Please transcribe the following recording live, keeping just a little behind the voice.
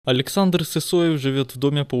Александр Сысоев живет в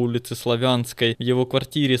доме по улице Славянской. В его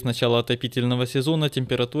квартире с начала отопительного сезона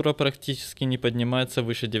температура практически не поднимается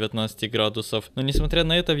выше 19 градусов. Но несмотря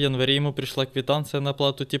на это, в январе ему пришла квитанция на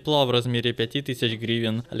оплату тепла в размере 5000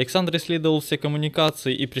 гривен. Александр исследовал все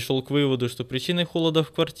коммуникации и пришел к выводу, что причиной холода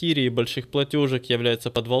в квартире и больших платежек является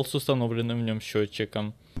подвал с установленным в нем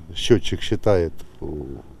счетчиком. Счетчик считает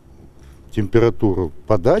температуру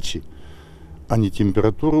подачи, а не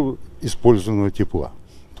температуру использованного тепла.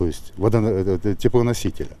 То есть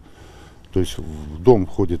теплоносителя. То есть в дом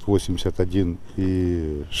входит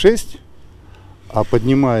 81,6, а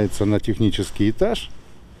поднимается на технический этаж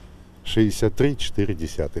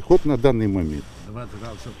 63,4. Вот на данный момент. 20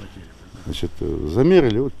 градусов потери. Значит,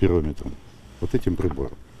 замерили вот пирометром, вот этим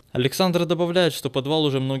прибором. Александр добавляет, что подвал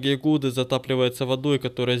уже многие годы затапливается водой,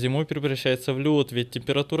 которая зимой превращается в лед, ведь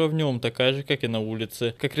температура в нем такая же, как и на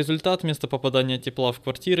улице. Как результат, вместо попадания тепла в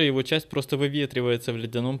квартиру, его часть просто выветривается в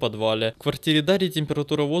ледяном подвале. В квартире Дарьи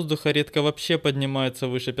температура воздуха редко вообще поднимается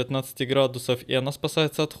выше 15 градусов, и она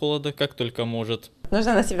спасается от холода как только может.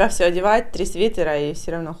 Нужно на себя все одевать, 3 свитера, и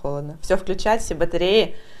все равно холодно. Все включать, все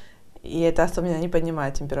батареи, и это особенно не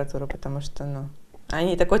поднимает температуру, потому что,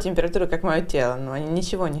 они такой температуры, как мое тело, но они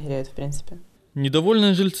ничего не греют, в принципе.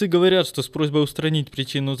 Недовольные жильцы говорят, что с просьбой устранить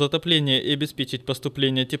причину затопления и обеспечить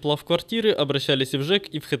поступление тепла в квартиры обращались и в ЖЭК,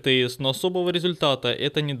 и в ХТС, но особого результата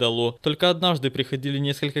это не дало. Только однажды приходили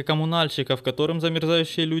несколько коммунальщиков, которым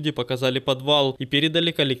замерзающие люди показали подвал и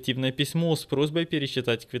передали коллективное письмо с просьбой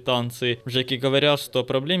пересчитать квитанции. В ЖЭКе говорят, что о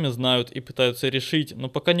проблеме знают и пытаются решить, но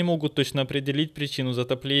пока не могут точно определить причину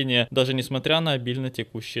затопления, даже несмотря на обильно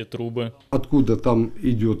текущие трубы. Откуда там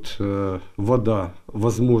идет вода,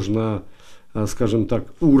 возможно, скажем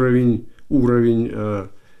так, уровень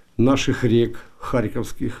наших рек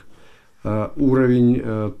харьковских,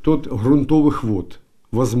 уровень тот грунтовых вод,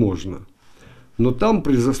 возможно. Но там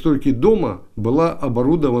при застройке дома была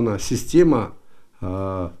оборудована система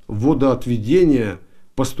водоотведения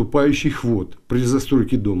поступающих вод при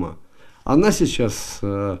застройке дома. Она сейчас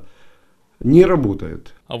не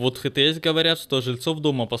работает. А вот в ХТС говорят, что жильцов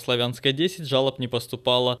дома по Славянской 10 жалоб не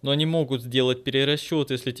поступало, но они могут сделать перерасчет,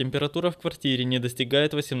 если температура в квартире не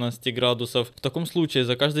достигает 18 градусов. В таком случае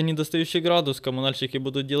за каждый недостающий градус коммунальщики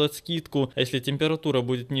будут делать скидку, а если температура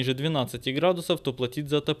будет ниже 12 градусов, то платить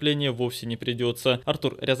за отопление вовсе не придется.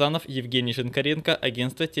 Артур Рязанов, Евгений Шинкаренко,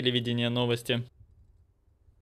 агентство телевидения новости.